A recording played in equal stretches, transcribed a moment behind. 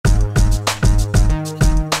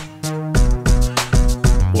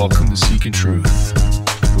Welcome to Seeking Truth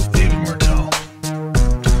with David Martel.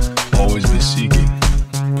 Always be seeking,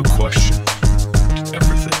 but question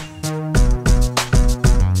everything.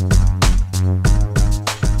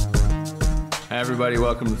 Hi, everybody.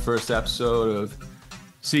 Welcome to the first episode of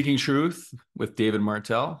Seeking Truth with David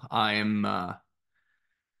Martel. I am going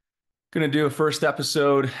to do a first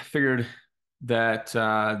episode. Figured that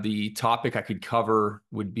the topic I could cover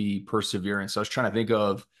would be perseverance. I was trying to think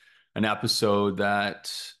of an episode that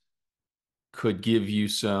could give you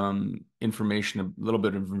some information, a little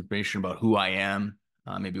bit of information about who I am,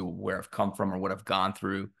 maybe where I've come from or what I've gone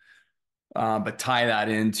through, but tie that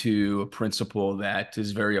into a principle that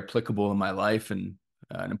is very applicable in my life and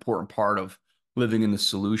an important part of living in the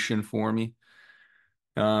solution for me.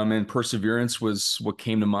 And perseverance was what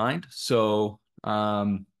came to mind. So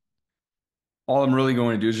all I'm really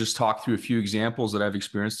going to do is just talk through a few examples that I've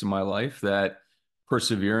experienced in my life that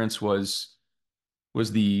perseverance was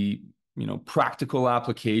the practical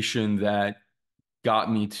application that got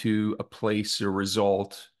me to a place or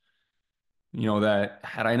result that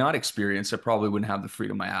had I not experienced, I probably wouldn't have the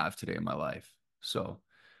freedom I have today in my life. So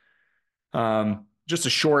just a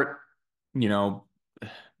short,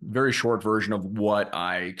 very short version of what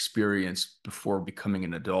I experienced before becoming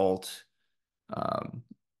an adult.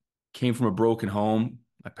 Came from a broken home.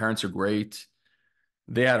 My parents are great.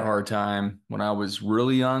 They had a hard time when I was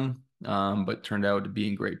really young, but turned out to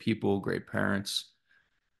being great people, great parents.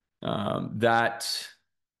 That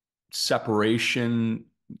separation,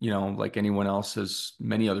 like anyone else, as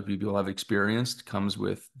many other people have experienced, comes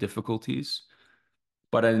with difficulties.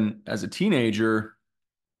 But as a teenager,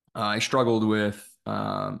 I struggled with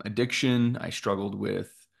addiction. I struggled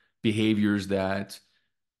with behaviors that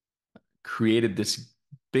created this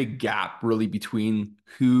big gap really between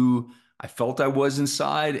who I felt I was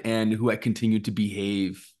inside and who I continued to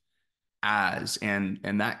behave as. And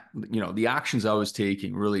that, the actions I was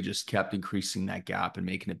taking really just kept increasing that gap and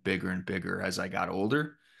making it bigger and bigger as I got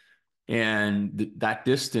older. And that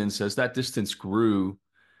distance, as that distance grew,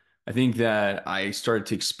 I think that I started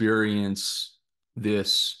to experience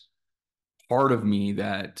this part of me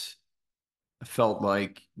that felt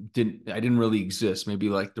like I didn't really exist. Maybe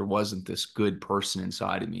like there wasn't this good person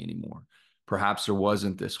inside of me anymore. Perhaps there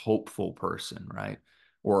wasn't this hopeful person, right?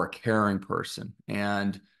 Or a caring person.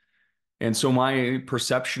 And so my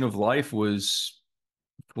perception of life was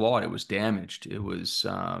flawed. It was damaged. It was,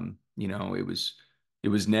 it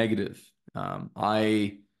was negative.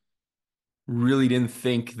 I really didn't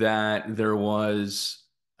think that there was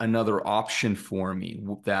another option for me,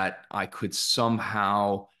 that I could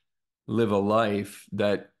somehow live a life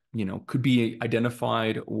that, could be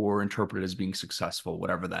identified or interpreted as being successful,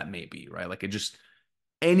 whatever that may be, right? Like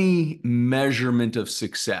any measurement of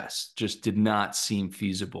success just did not seem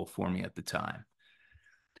feasible for me at the time.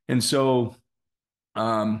 And so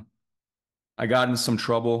I got in some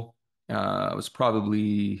trouble. I was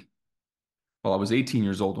I was 18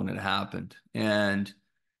 years old when it happened. And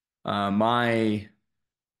my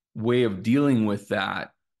way of dealing with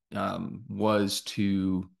that was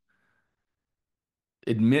to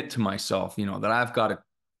admit to myself, that I've got a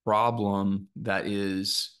problem that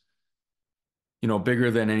is, bigger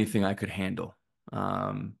than anything I could handle.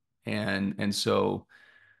 And so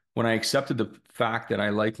when I accepted the fact that I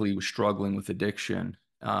likely was struggling with addiction,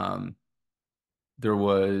 there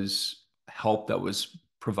was help that was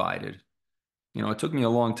provided. It took me a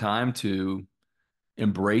long time to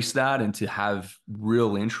embrace that and to have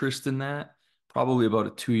real interest in that, probably about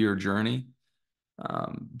a 2-year journey.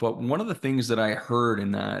 But one of the things that I heard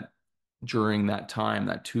during that time,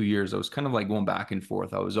 that 2 years, I was kind of like going back and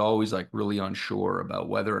forth. I was always like really unsure about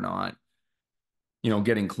whether or not,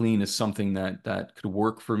 getting clean is something that could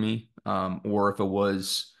work for me, or if it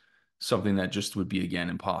was something that just would be,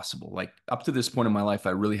 again, impossible. Like up to this point in my life,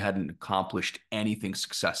 I really hadn't accomplished anything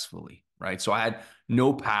successfully, right? So I had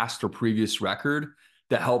no past or previous record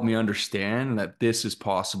that helped me understand that this is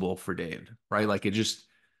possible for David, right? Like it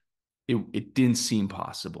didn't seem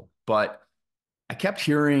possible. But I kept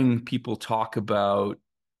hearing people talk about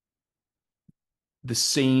the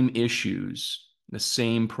same issues, the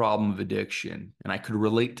same problem of addiction, and I could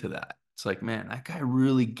relate to that. It's like, man, that guy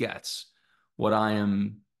really gets what I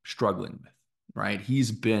am struggling with, right?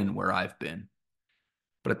 He's been where I've been.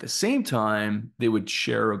 But at the same time, they would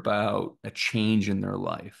share about a change in their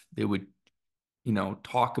life. They would,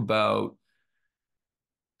 talk about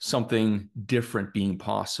something different being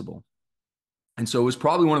possible. And so it was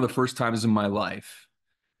probably one of the first times in my life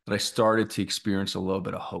that I started to experience a little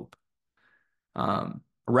bit of hope.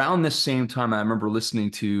 Around this same time, I remember listening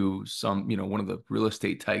to one of the real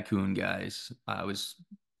estate tycoon guys. I was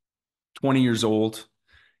 20 years old,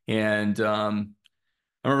 And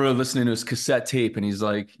I remember listening to his cassette tape, and he's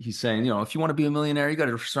saying, if you want to be a millionaire, you got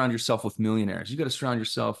to surround yourself with millionaires. You got to surround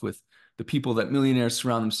yourself with the people that millionaires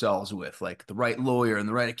surround themselves with, like the right lawyer and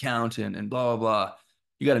the right accountant and blah, blah, blah.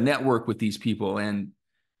 You got to network with these people. And,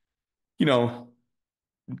 you know,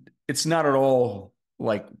 it's not at all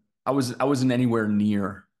like I wasn't anywhere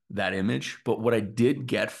near that image, but what I did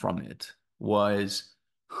get from it was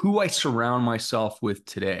who I surround myself with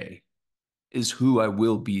today is who I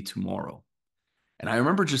will be tomorrow. And I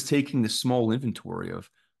remember just taking this small inventory of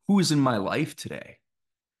who is in my life today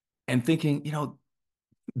and thinking,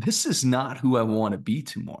 this is not who I want to be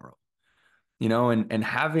tomorrow. And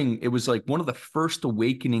having it was like one of the first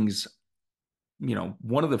awakenings,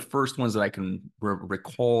 one of the first ones that I can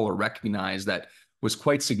recall or recognize that was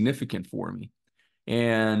quite significant for me.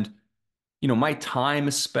 And, my time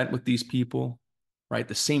is spent with these people, right?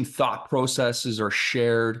 The same thought processes are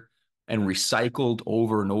shared and recycled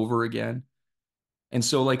over and over again. And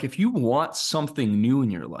so, like, if you want something new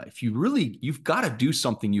in your life, you've got to do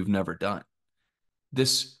something you've never done.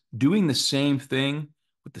 This doing the same thing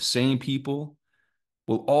with the same people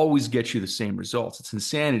will always get you the same results. It's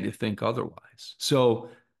insanity to think otherwise. So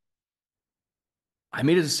I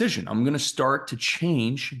made a decision. I'm going to start to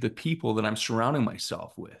change the people that I'm surrounding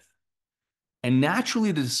myself with. And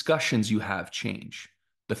naturally, the discussions you have change,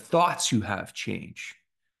 the thoughts you have change.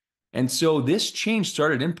 And so this change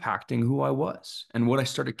started impacting who I was and what I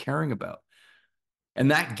started caring about.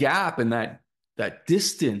 And that gap and that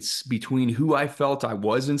distance between who I felt I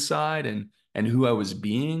was inside and who I was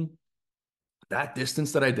being, that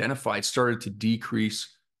distance that I identified started to decrease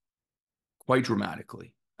quite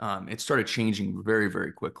dramatically. It started changing very,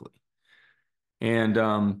 very quickly. And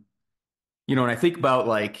and I think about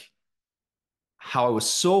like how I was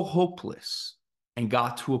so hopeless and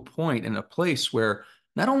got to a point in a place where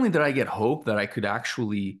not only did I get hope that I could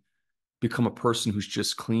actually become a person who's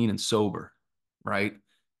just clean and sober, right?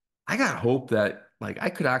 I got hope that like I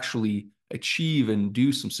could actually achieve and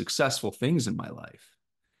do some successful things in my life.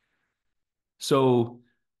 So,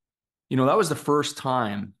 that was the first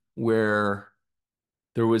time where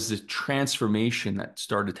there was this transformation that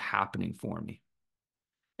started happening for me.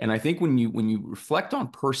 And I think when you reflect on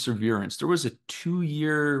perseverance, there was a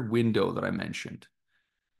 2-year window that I mentioned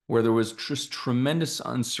where there was just tremendous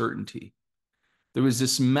uncertainty. There was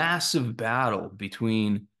this massive battle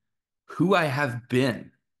between who I have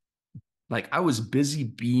been. Like I was busy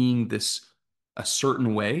being this a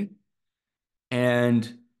certain way,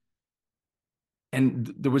 and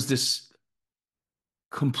there was this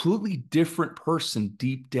completely different person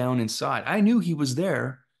deep down inside. I knew he was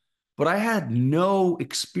there, but I had no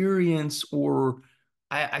experience or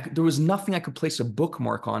there was nothing I could place a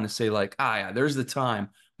bookmark on to say like, yeah, there's the time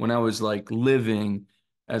when I was like living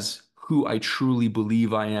as who I truly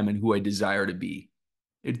believe I am and who I desire to be.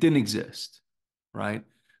 It didn't exist, right?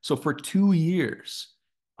 So for 2 years,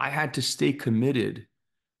 I had to stay committed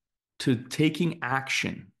to taking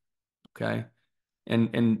action, okay?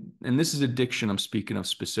 And this is addiction I'm speaking of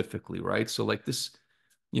specifically, right? So like this,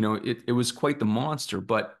 it was quite the monster,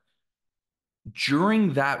 but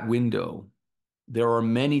during that window, there are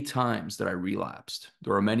many times that I relapsed.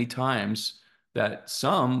 There are many times that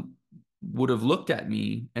some would have looked at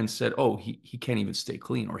me and said, "Oh, he can't even stay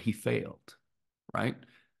clean," or "He failed," right?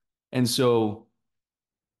 And so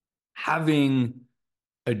having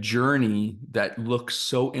a journey that looks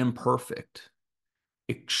so imperfect,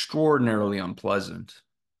 extraordinarily unpleasant,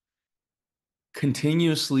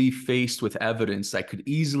 continuously faced with evidence I could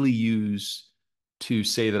easily use to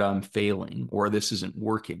say that I'm failing or this isn't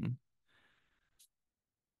working,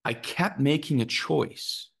 I kept making a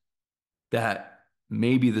choice that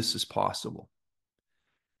maybe this is possible.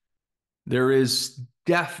 There is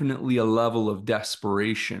definitely a level of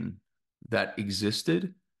desperation that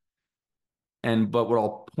existed. But what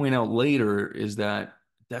I'll point out later is that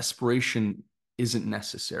desperation isn't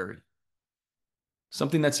necessary.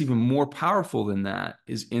 Something that's even more powerful than that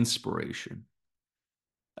is inspiration.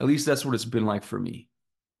 At least that's what it's been like for me.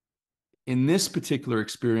 In this particular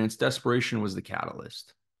experience, desperation was the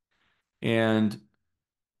catalyst. And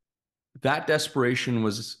that desperation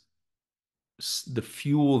was the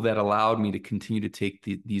fuel that allowed me to continue to take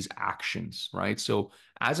these actions, right? So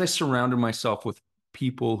as I surrounded myself with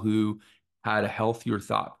people who had a healthier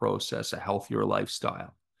thought process, a healthier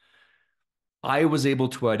lifestyle, I was able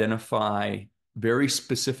to identify very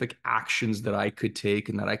specific actions that I could take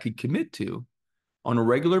and that I could commit to on a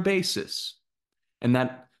regular basis. And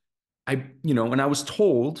that and I was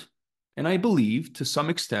told, and I believed to some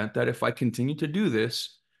extent that if I continued to do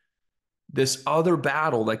this, this other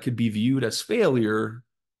battle that could be viewed as failure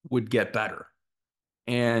would get better.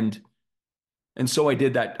 And and so I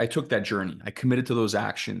did that. I took that journey. I committed to those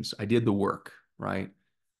actions. I did the work, right?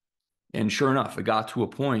 And sure enough, it got to a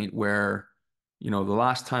point where, the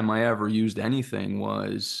last time I ever used anything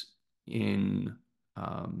was in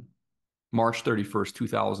um, March 31st,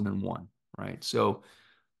 2001, right? So,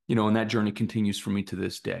 and that journey continues for me to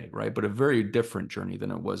this day, right? But a very different journey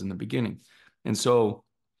than it was in the beginning. And so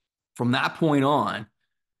from that point on,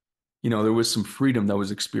 there was some freedom that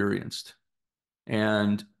was experienced.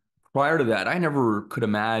 And prior to that, I never could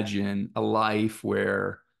imagine a life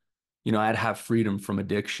where, I'd have freedom from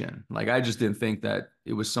addiction. Like I just didn't think that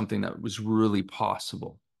it was something that was really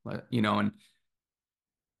possible. And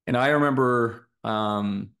I remember,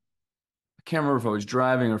 I can't remember if I was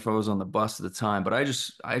driving or if I was on the bus at the time, but I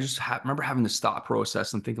just remember having to stop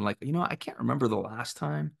process and thinking like, I can't remember the last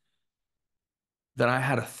time that I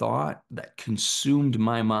had a thought that consumed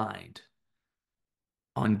my mind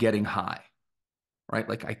on getting high, right?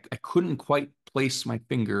 Like I couldn't quite place my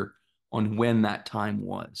finger on when that time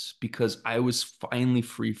was because I was finally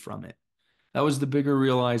free from it. That was the bigger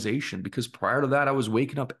realization because prior to that, I was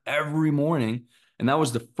waking up every morning and that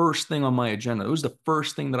was the first thing on my agenda. It was the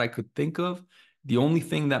first thing that I could think of, the only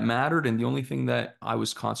thing that mattered and the only thing that I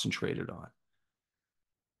was concentrated on.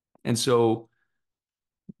 And so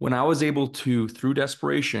when I was able to, through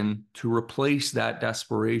desperation, to replace that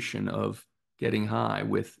desperation of getting high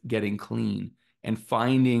with getting clean and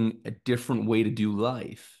finding a different way to do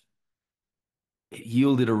life, it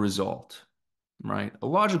yielded a result, right? A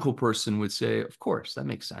logical person would say, of course, that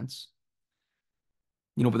makes sense.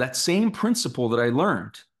 But that same principle that I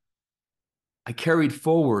learned, I carried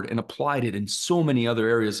forward and applied it in so many other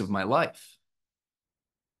areas of my life.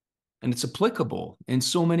 And it's applicable in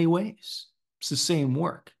so many ways. It's the same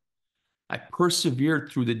work. I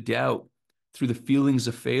persevered through the doubt, through the feelings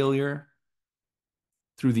of failure,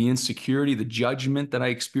 through the insecurity, the judgment that I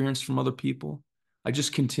experienced from other people. I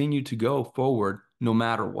just continued to go forward no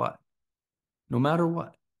matter what,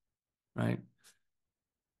 right?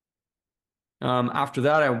 After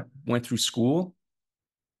that, I went through school.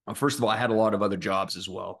 First of all, I had a lot of other jobs as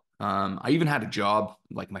well. I even had a job,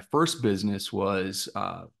 like my first business was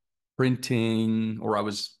printing, or I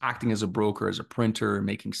was acting as a broker, as a printer,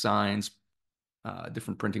 making signs,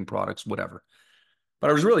 different printing products, whatever.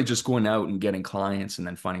 But I was really just going out and getting clients and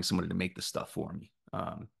then finding somebody to make the stuff for me.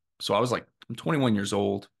 So I was like, I'm 21 years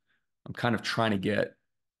old. I'm kind of trying to get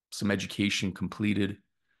some education completed,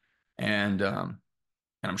 and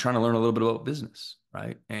I'm trying to learn a little bit about business,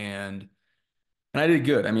 right? And I did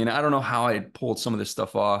good. I mean, I don't know how I pulled some of this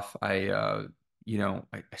stuff off. I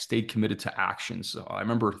stayed committed to action. So I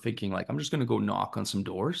remember thinking like, I'm just going to go knock on some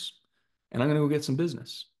doors and I'm going to go get some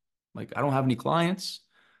business. Like, I don't have any clients,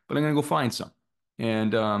 but I'm going to go find some.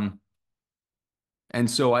 And, um,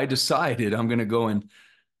 and so I decided I'm going to go and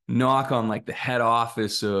knock on like the head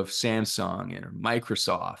office of Samsung and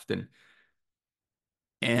Microsoft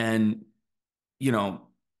and, you know,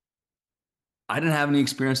 I didn't have any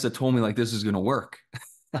experience that told me like this is going to work.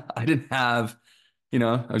 I didn't have,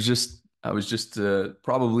 I was just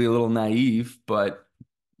probably a little naive, but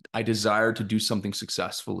I desired to do something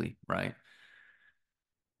successfully, right?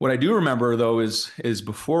 What I do remember though is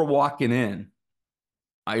before walking in,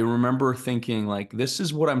 I remember thinking like this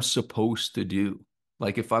is what I'm supposed to do.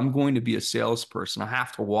 Like if I'm going to be a salesperson, I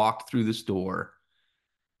have to walk through this door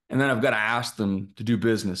and then I've got to ask them to do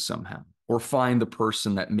business somehow or find the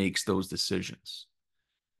person that makes those decisions.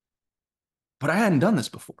 But I hadn't done this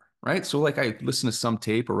before, right? So like I listened to some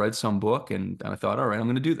tape or read some book and I thought, all right, I'm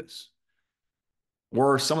going to do this.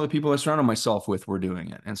 Or some of the people I surrounded myself with were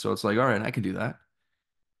doing it. And so it's like, all right, I can do that.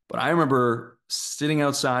 But I remember sitting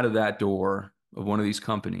outside of that door of one of these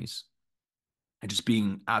companies and just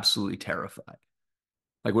being absolutely terrified.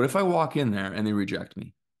 Like, what if I walk in there and they reject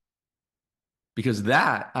me? Because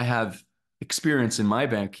that I have experience in my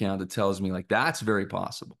bank account that tells me like that's very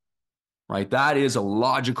possible, right? That is a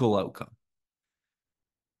logical outcome.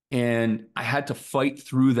 And I had to fight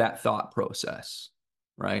through that thought process,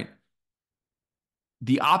 right?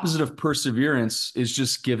 The opposite of perseverance is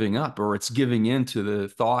just giving up or it's giving in to the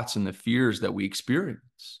thoughts and the fears that we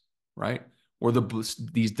experience, right? Or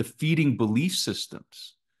these defeating belief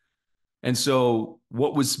systems. And so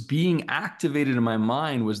what was being activated in my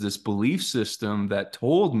mind was this belief system that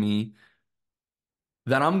told me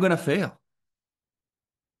that I'm going to fail.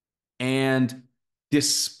 And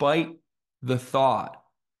despite the thought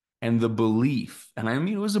and the belief, and I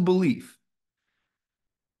mean, it was a belief,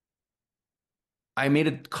 I made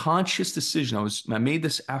a conscious decision. I made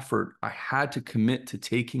this effort. I had to commit to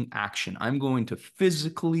taking action. I'm going to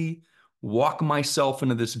physically walk myself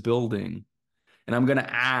into this building and I'm going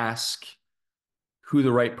to ask who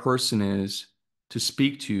the right person is to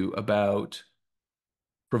speak to about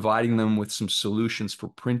providing them with some solutions for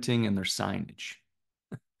printing and their signage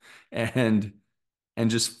and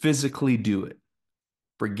just physically do it.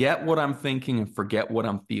 Forget what I'm thinking and forget what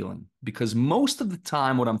I'm feeling, because most of the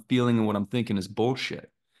time what I'm feeling and what I'm thinking is bullshit.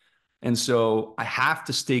 And so I have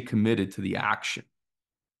to stay committed to the action.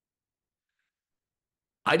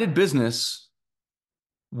 I did business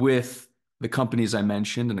with the companies I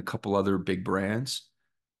mentioned and a couple other big brands.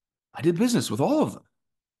 I did business with all of them.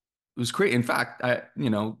 It was great. In fact,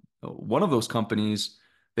 one of those companies,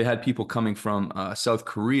 they had people coming from South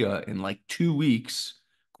Korea in like 2 weeks,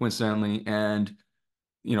 coincidentally, and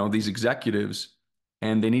these executives,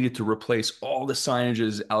 and they needed to replace all the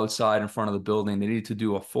signages outside in front of the building. They needed to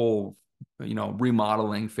do a full,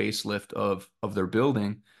 remodeling facelift of their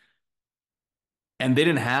building, and they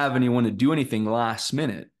didn't have anyone to do anything last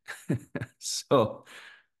minute. So,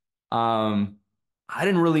 um, I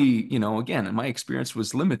didn't really, again, my experience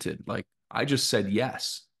was limited. Like I just said,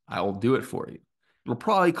 yes, I will do it for you. It'll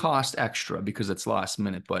probably cost extra because it's last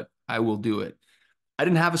minute, but I will do it. I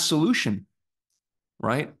didn't have a solution,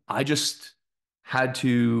 right? I just had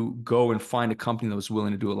to go and find a company that was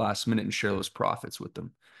willing to do it last minute and share those profits with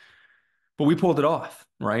them. But we pulled it off,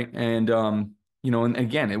 right? And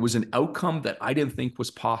again, it was an outcome that I didn't think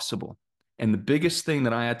was possible. And the biggest thing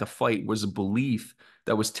that I had to fight was a belief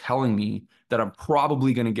that was telling me that I'm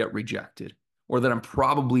probably going to get rejected or that I'm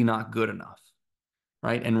probably not good enough,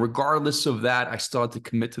 right? And regardless of that, I still had to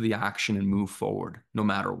commit to the action and move forward no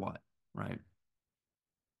matter what, right?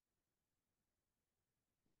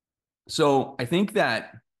 So I think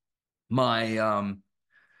that my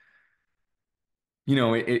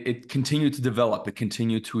it continued to develop, it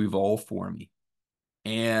continued to evolve for me.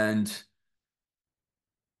 And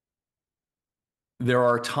there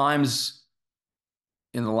are times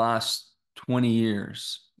in the last 20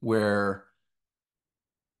 years where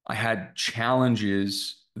I had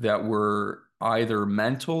challenges that were either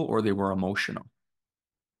mental or they were emotional.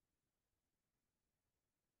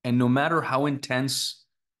 And no matter how intense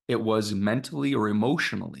it was mentally or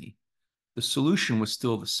emotionally, the solution was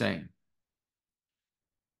still the same.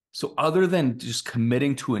 So, other than just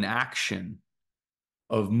committing to an action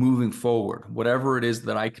of moving forward, whatever it is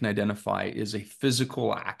that I can identify is a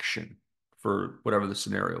physical action for whatever the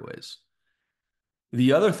scenario is.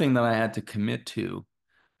 The other thing that I had to commit to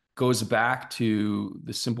goes back to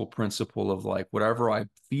the simple principle of like whatever I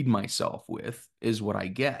feed myself with is what I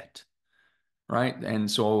get, right?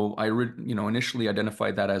 And so initially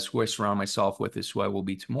identified that as who I surround myself with is who I will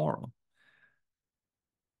be tomorrow.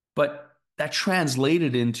 But that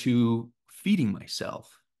translated into feeding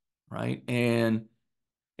myself, right? And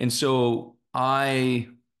so I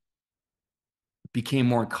became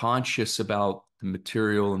more conscious about the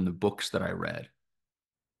material and the books that I read.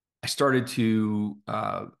 I started to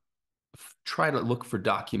try to look for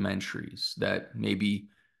documentaries that maybe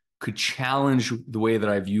could challenge the way that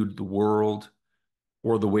I viewed the world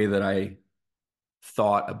or the way that I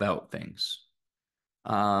thought about things.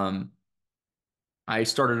 Um, I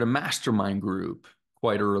started a mastermind group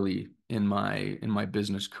quite early in my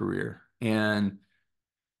business career, and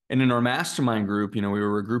in our mastermind group, we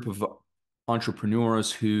were a group of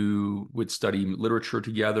entrepreneurs who would study literature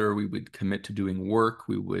together. We would commit to doing work.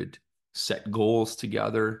 We would set goals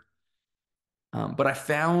together. But I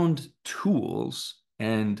found tools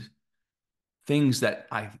and things that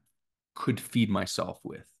I could feed myself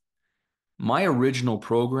with. My original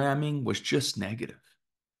programming was just negative.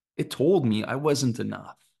 It told me I wasn't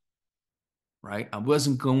enough, right? I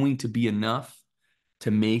wasn't going to be enough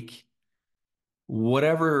to make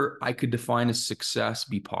whatever I could define as success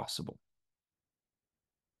be possible.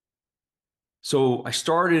 So I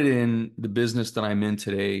started in the business that I'm in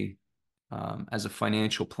today as a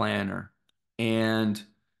financial planner. And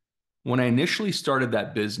when I initially started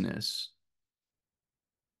that business,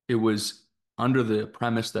 it was under the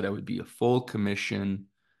premise that I would be a full commission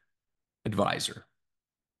advisor.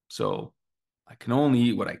 So I can only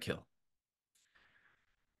eat what I kill.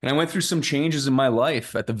 And I went through some changes in my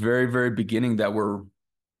life at the very, very beginning that were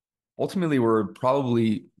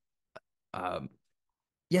probably, um,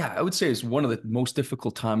 yeah, I would say it's one of the most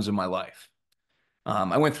difficult times in my life.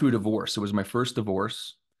 I went through a divorce. It was my first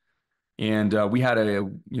divorce. And we had a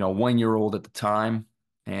 1 year old at the time,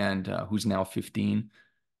 and who's now 15.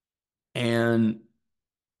 And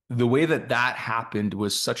the way that that happened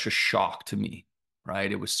was such a shock to me,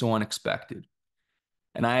 right? It was so unexpected.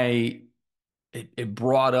 And it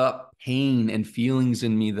brought up pain and feelings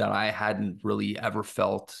in me that I hadn't really ever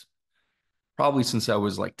felt probably since I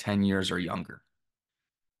was like 10 years or younger.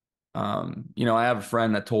 I have a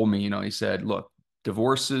friend that told me, he said, look,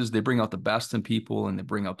 divorces, they bring out the best in people and they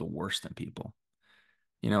bring out the worst in people.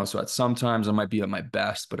 So at sometimes I might be at my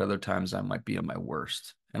best, but other times I might be at my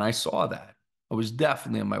worst. And I saw that. I was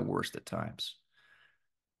definitely at my worst at times.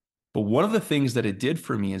 But one of the things that it did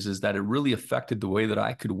for me is that it really affected the way that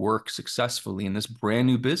I could work successfully in this brand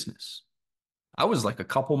new business. I was like a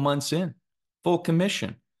couple months in, full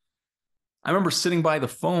commission. I remember sitting by the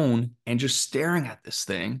phone and just staring at this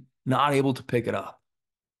thing, not able to pick it up,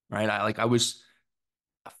 right? I was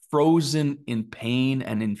frozen in pain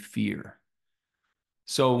and in fear.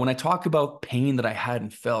 So when I talk about pain that I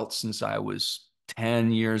hadn't felt since I was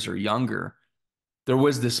 10 years or younger, there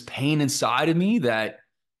was this pain inside of me that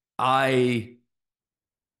I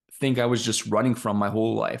think I was just running from my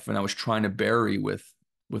whole life and I was trying to bury with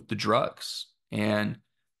the drugs. And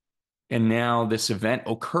now this event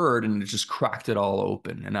occurred and it just cracked it all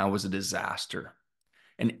open and I was a disaster.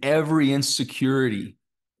 And every insecurity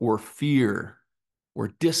or fear or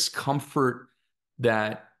discomfort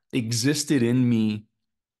that existed in me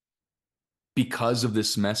because of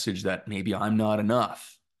this message that maybe I'm not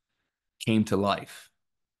enough came to life.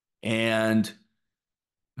 And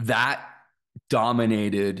that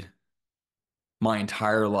dominated my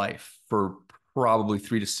entire life for probably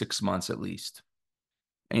 3 to 6 months at least.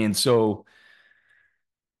 And so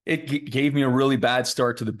it gave me a really bad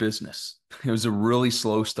start to the business. It was a really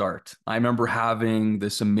slow start. I remember having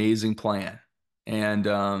this amazing plan.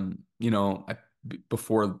 And,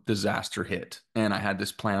 before disaster hit, and I had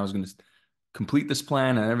this plan. I was going to complete this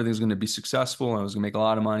plan and everything's going to be successful. I was going to make a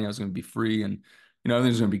lot of money. I was going to be free and,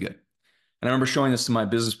 everything's going to be good. And I remember showing this to my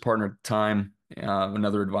business partner at the time,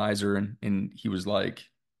 another advisor, and he was like,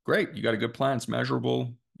 great, you got a good plan. It's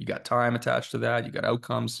measurable. You got time attached to that. You got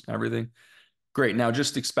outcomes, everything. Great. Now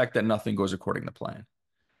just expect that nothing goes according to plan. And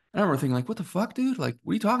I remember thinking like, what the fuck, dude? Like,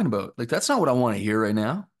 what are you talking about? Like, that's not what I want to hear right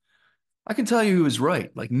now. I can tell you he was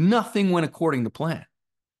right. Like nothing went according to plan.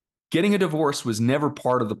 Getting a divorce was never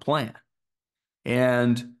part of the plan.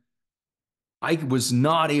 And I was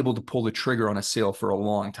not able to pull the trigger on a sale for a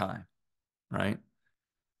long time, right?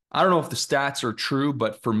 I don't know if the stats are true,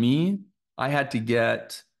 but for me, I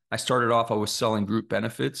started off, I was selling group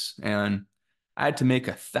benefits and I had to make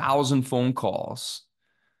 1,000 phone calls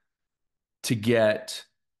to get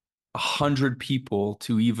 100 people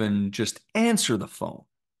to even just answer the phone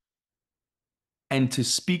and to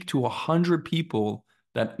speak to 100 people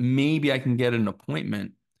that maybe I can get an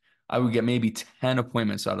appointment. I would get maybe 10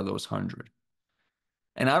 appointments out of those 100.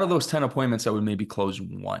 And out of those 10 appointments, I would maybe close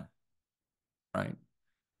one, right?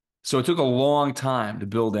 So it took a long time to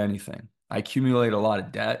build anything. I accumulated a lot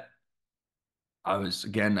of debt. I had this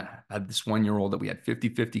 1-year-old that we had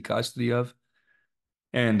 50-50 custody of.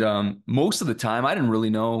 And most of the time, I didn't really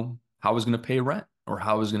know how I was going to pay rent or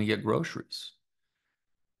how I was going to get groceries.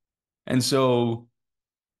 And so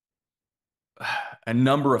a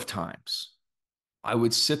number of times, I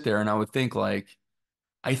would sit there and I would think like,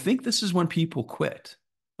 I think this is when people quit.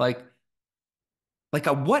 Like,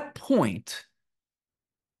 at what point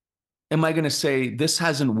am I going to say this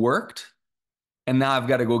hasn't worked and now I've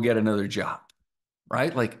got to go get another job,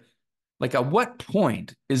 right? Like at what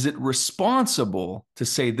point is it responsible to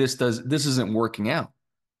say this isn't working out,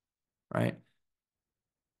 right?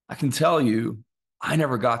 I can tell you, I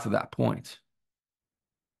never got to that point.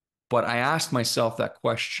 But I asked myself that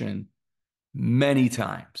question many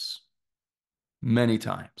times, many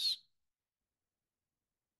times.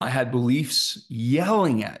 I had beliefs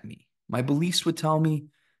yelling at me. My beliefs would tell me,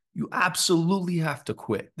 you absolutely have to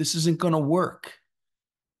quit. This isn't going to work,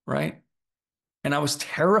 right? And I was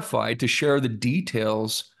terrified to share the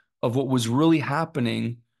details of what was really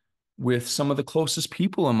happening with some of the closest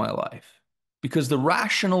people in my life. Because the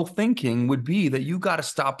rational thinking would be that you got to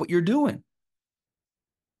stop what you're doing.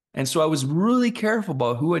 And so I was really careful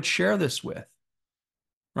about who I'd share this with,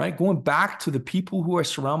 right? Going back to the people who I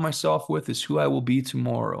surround myself with is who I will be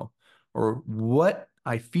tomorrow, or what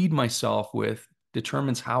I feed myself with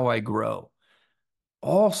determines how I grow.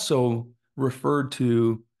 Also referred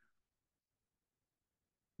to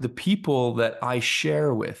the people that I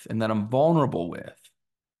share with and that I'm vulnerable with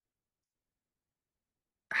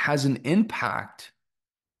has an impact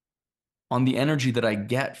on the energy that I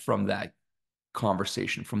get from that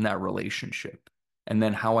conversation, from that relationship, and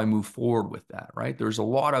then how I move forward with that, right? There's a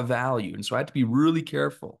lot of value. And so I have to be really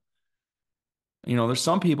careful. There's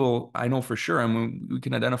some people I know for sure, and we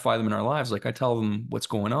can identify them in our lives. Like I tell them what's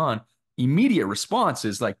going on. Immediate response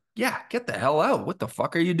is like, yeah, get the hell out. What the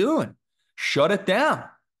fuck are you doing? Shut it down.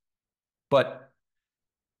 But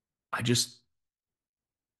I just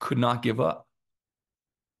could not give up.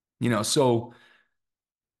 So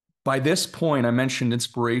by this point, I mentioned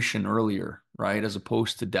inspiration earlier. right? As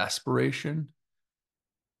opposed to desperation.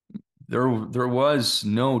 There was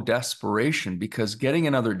no desperation because getting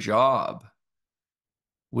another job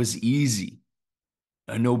was easy,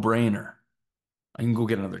 a no-brainer. I can go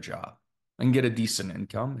get another job. I can get a decent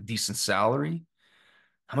income, a decent salary.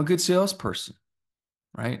 I'm a good salesperson,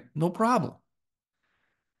 right? No problem.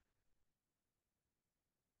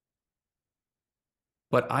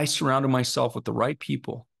 But I surrounded myself with the right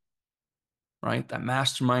people, right? That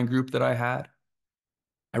mastermind group that I had.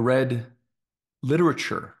 I read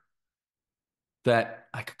literature that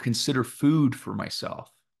I could consider food for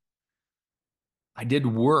myself. I did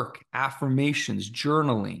work, affirmations,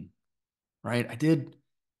 journaling, right? I did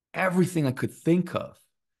everything I could think of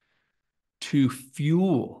to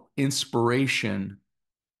fuel inspiration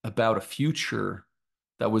about a future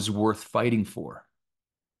that was worth fighting for.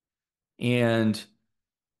 And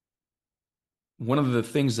one of the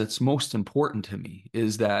things that's most important to me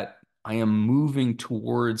is that I am moving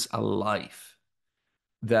towards a life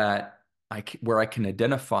that where I can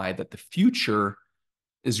identify that the future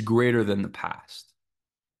is greater than the past.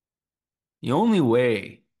 The only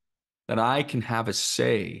way that I can have a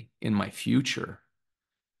say in my future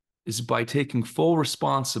is by taking full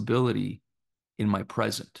responsibility in my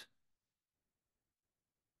present.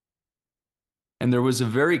 And there was a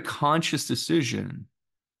very conscious decision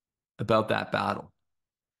about that battle.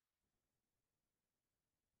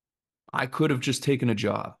 I could have just taken a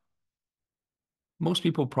job. Most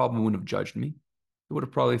people probably wouldn't have judged me. They would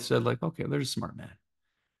have probably said, like, okay, there's a smart man.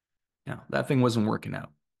 That thing wasn't working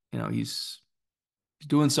out. He's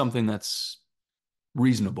doing something that's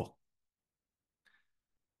reasonable.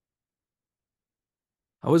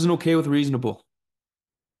 I wasn't okay with reasonable.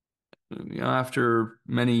 After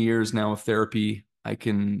many years now of therapy, I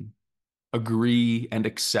can agree and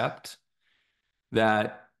accept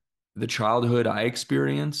that the childhood I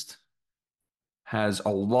experienced has a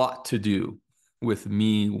lot to do with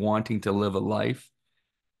me wanting to live a life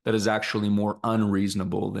that is actually more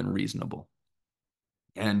unreasonable than reasonable.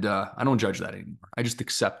 And I don't judge that anymore. I just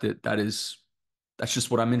accept it. That's just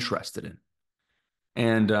what I'm interested in.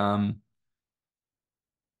 And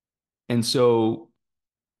and so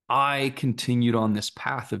I continued on this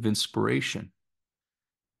path of inspiration.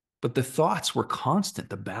 But the thoughts were constant.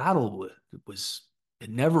 The battle was it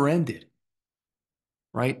never ended,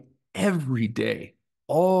 right? Every day,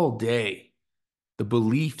 all day, the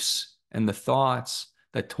beliefs and the thoughts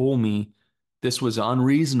that told me this was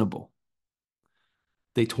unreasonable.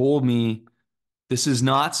 They told me this is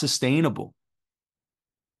not sustainable.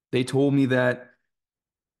 They told me that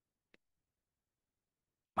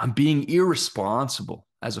I'm being irresponsible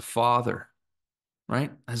as a father,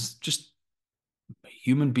 right? As just a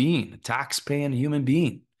human being, a tax-paying human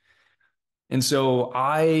being. And so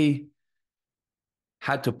I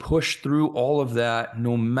had to push through all of that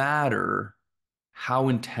no matter how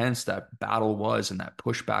intense that battle was and that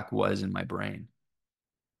pushback was in my brain.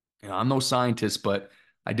 I'm no scientist, but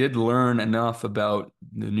I did learn enough about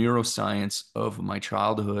the neuroscience of my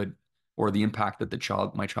childhood or the impact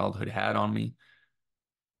that my childhood had on me.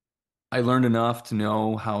 I learned enough to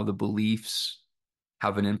know how the beliefs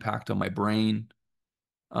have an impact on my brain.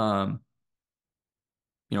 Um,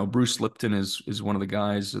 Bruce Lipton is one of the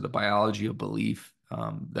guys, the biology of belief,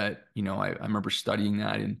 that, I remember studying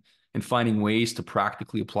that and finding ways to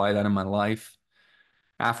practically apply that in my life.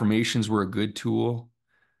 Affirmations were a good tool.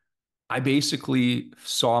 I basically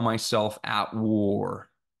saw myself at war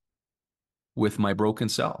with my broken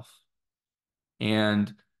self.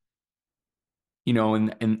 And,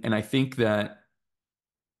 and I think that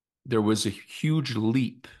there was a huge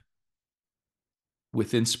leap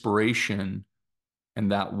with inspiration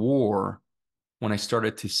and that war when I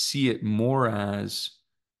started to see it more as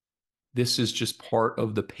this is just part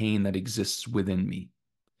of the pain that exists within me.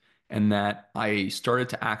 And that I started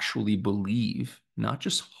to actually believe, not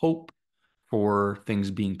just hope for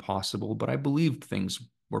things being possible, but I believed things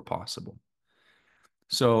were possible.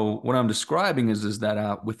 So what I'm describing is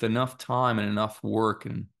that with enough time and enough work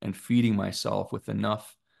and feeding myself with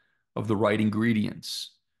enough of the right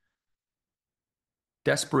ingredients,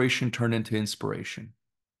 desperation turned into inspiration.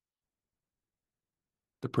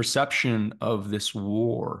 The perception of this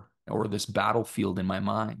war or this battlefield in my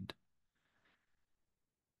mind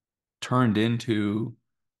turned into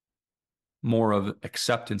more of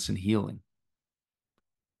acceptance and healing.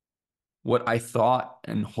 What I thought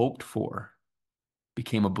and hoped for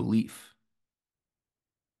became a belief.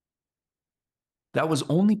 That was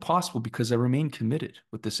only possible because I remained committed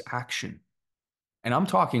with this action. And I'm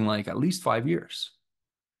talking like at least 5 years.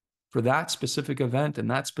 for that specific event and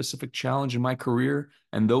that specific challenge in my career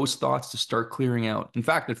and those thoughts to start clearing out. In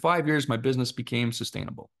fact, at 5 years, my business became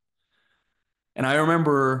sustainable. And I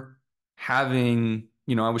remember having,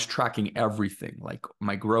 I was tracking everything, like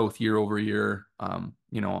my growth year over year.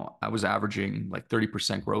 I was averaging like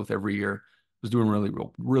 30% growth every year. I was doing really,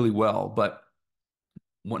 really well. But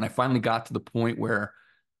when I finally got to the point where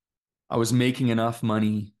I was making enough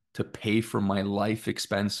money to pay for my life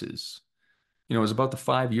expenses, it was about the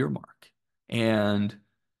 5 year mark. And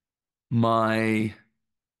my,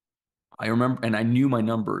 I remember, and I knew my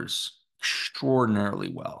numbers extraordinarily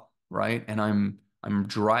well, right? And I'm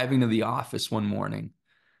driving to the office one morning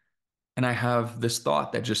and I have this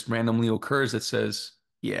thought that just randomly occurs that says,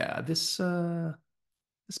 yeah, this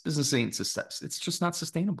business ain't success. It's just not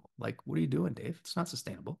sustainable. Like, what are you doing, Dave? It's not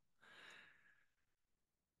sustainable.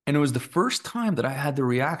 And it was the first time that I had the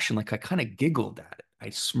reaction, like I kind of giggled at it. I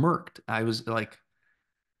smirked. I was like,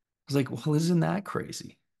 well, isn't that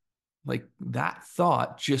crazy? Like that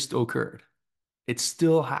thought just occurred. It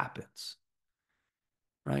still happens,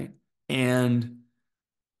 right? And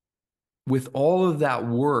with all of that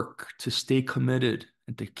work to stay committed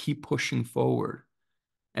and to keep pushing forward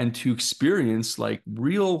and to experience like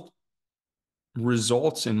real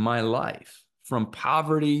results in my life from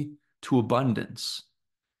poverty to abundance,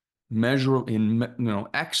 measure in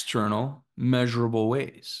external measurable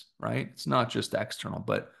ways, right? It's not just external,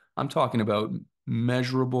 but I'm talking about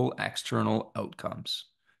measurable external outcomes.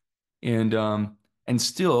 And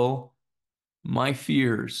still my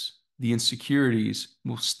fears, the insecurities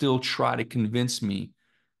will still try to convince me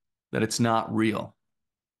that it's not real.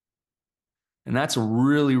 And that's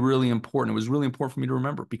really, really important. It was really important for me to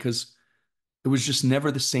remember because it was just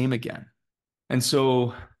never the same again. And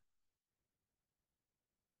so,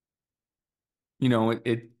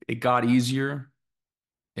 it got easier.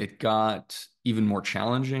 It got even more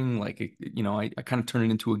challenging. Like, I kind of turned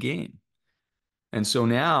it into a game. And so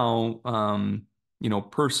now,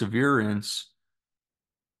 perseverance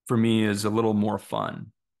for me is a little more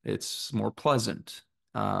fun. It's more pleasant.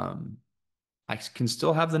 Um, I can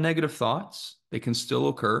still have the negative thoughts. They can still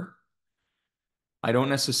occur. I don't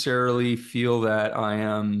necessarily feel that I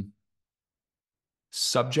am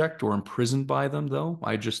subject or imprisoned by them, though.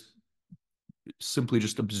 I just simply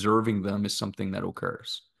just observing them is something that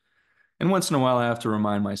occurs. And once in a while, I have to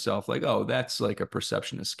remind myself, like, oh, that's like a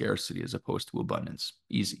perception of scarcity as opposed to abundance.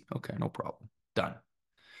 Easy. Okay, no problem. Done.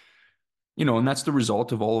 And that's the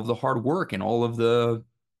result of all of the hard work and all of the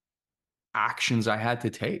actions I had to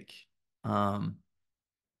take. Um,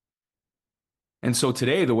 and so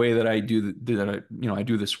today, the way that I do that, I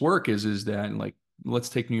do this work is that like, let's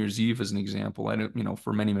take New Year's Eve as an example. I don't,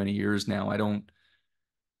 for many, many years now,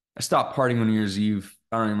 I stopped partying on New Year's Eve.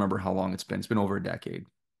 I don't even remember how long it's been. It's been over a decade,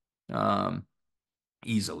 um,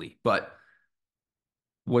 easily. But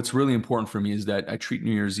what's really important for me is that I treat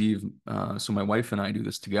New Year's Eve. So my wife and I do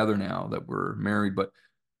this together now that we're married, but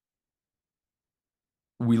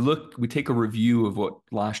we take a review of what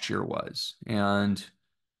last year was, and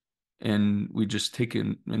we just take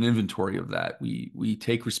an inventory of that. We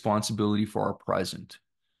take responsibility for our present.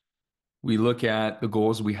 We look at the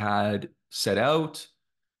goals we had set out,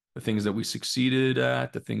 the things that we succeeded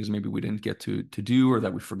at, the things maybe we didn't get to do or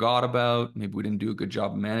that we forgot about, maybe we didn't do a good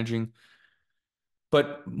job of managing.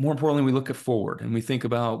 But more importantly, we look at forward and we think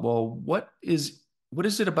about, well, what is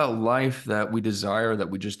it about life that we desire that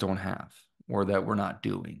we just don't have or that we're not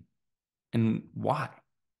doing? And why?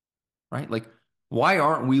 Right? Like, why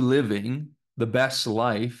aren't we living the best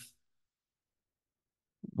life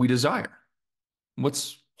we desire?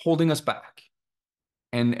 What's holding us back?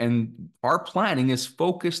 And our planning is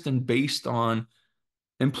focused and based on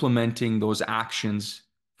implementing those actions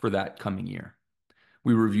for that coming year.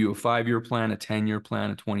 We review a 5 year plan, a 10 year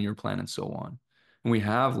plan, a 20 year plan, and so on. And we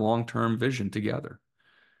have long-term vision together,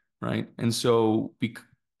 right? And so,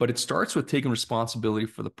 but it starts with taking responsibility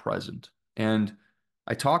for the present. And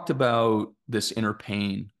I talked about this inner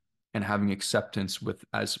pain and having acceptance with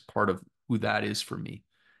as part of who that is for me.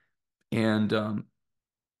 And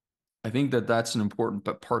I think that that's an important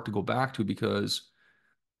part to go back to because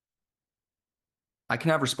I can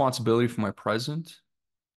have responsibility for my present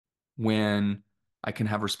when I can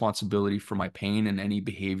have responsibility for my pain and any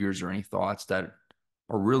behaviors or any thoughts that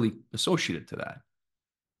are really associated to that.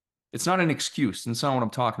 It's not an excuse. That's not what I'm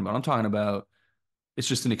talking about. I'm talking about it's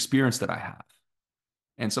just an experience that I have.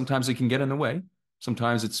 And sometimes it can get in the way.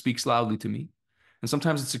 Sometimes it speaks loudly to me. And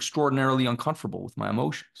sometimes it's extraordinarily uncomfortable with my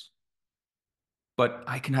emotions. But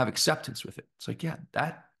I can have acceptance with it. It's like, yeah,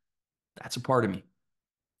 that's a part of me.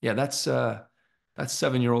 Yeah, that's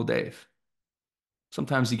 7 year old Dave.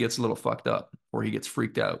 Sometimes he gets a little fucked up or he gets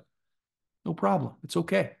freaked out. No problem. It's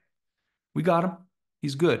okay. We got him.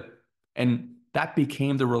 He's good. And that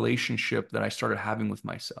became the relationship that I started having with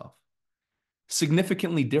myself.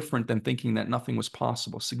 Significantly different than thinking that nothing was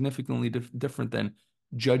possible, significantly different than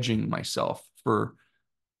judging myself for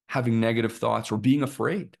having negative thoughts or being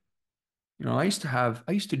afraid. I used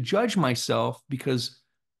to judge myself because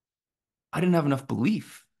I didn't have enough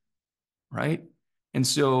belief, right? And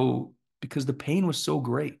so, because the pain was so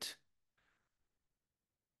great.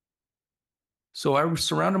 So I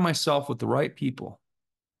surrounded myself with the right people.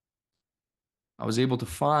 I was able to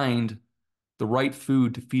find the right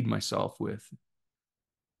food to feed myself with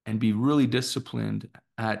and be really disciplined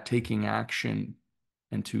at taking action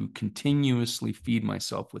and to continuously feed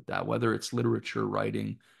myself with that, whether it's literature,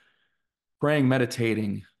 writing, praying,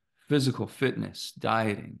 meditating, physical fitness,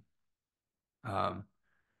 dieting, um,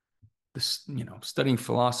 studying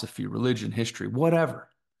philosophy, religion, history, whatever.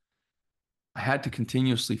 I had to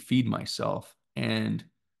continuously feed myself and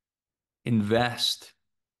invest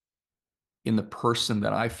in the person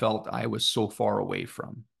that I felt I was so far away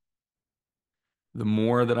from. The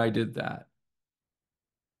more that I did that,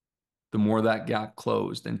 the more that gap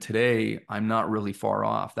closed. And today, I'm not really far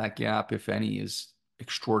off. That gap, if any, is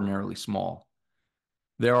extraordinarily small.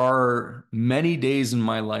 There are many days in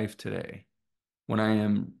my life today when I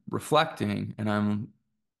am reflecting and I'm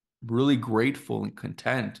really grateful and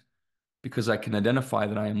content because I can identify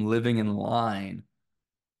that I am living in line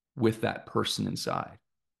with that person inside.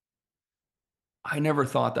 I never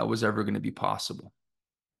thought that was ever going to be possible.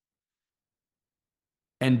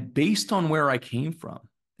 And based on where I came from,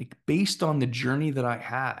 like based on the journey that I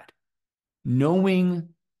had, knowing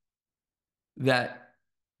that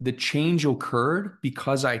the change occurred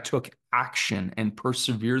because I took action and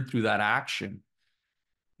persevered through that action,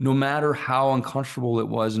 no matter how uncomfortable it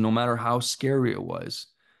was, no matter how scary it was,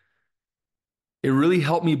 it really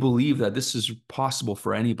helped me believe that this is possible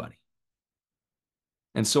for anybody.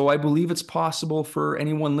 And so I believe it's possible for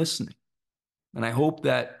anyone listening. And I hope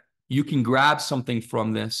that you can grab something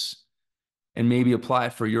from this and maybe apply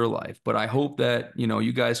it for your life. But I hope that,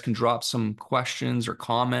 you guys can drop some questions or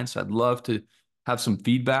comments. I'd love to have some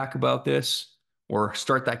feedback about this or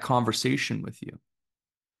start that conversation with you.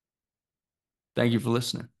 Thank you for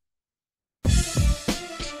listening.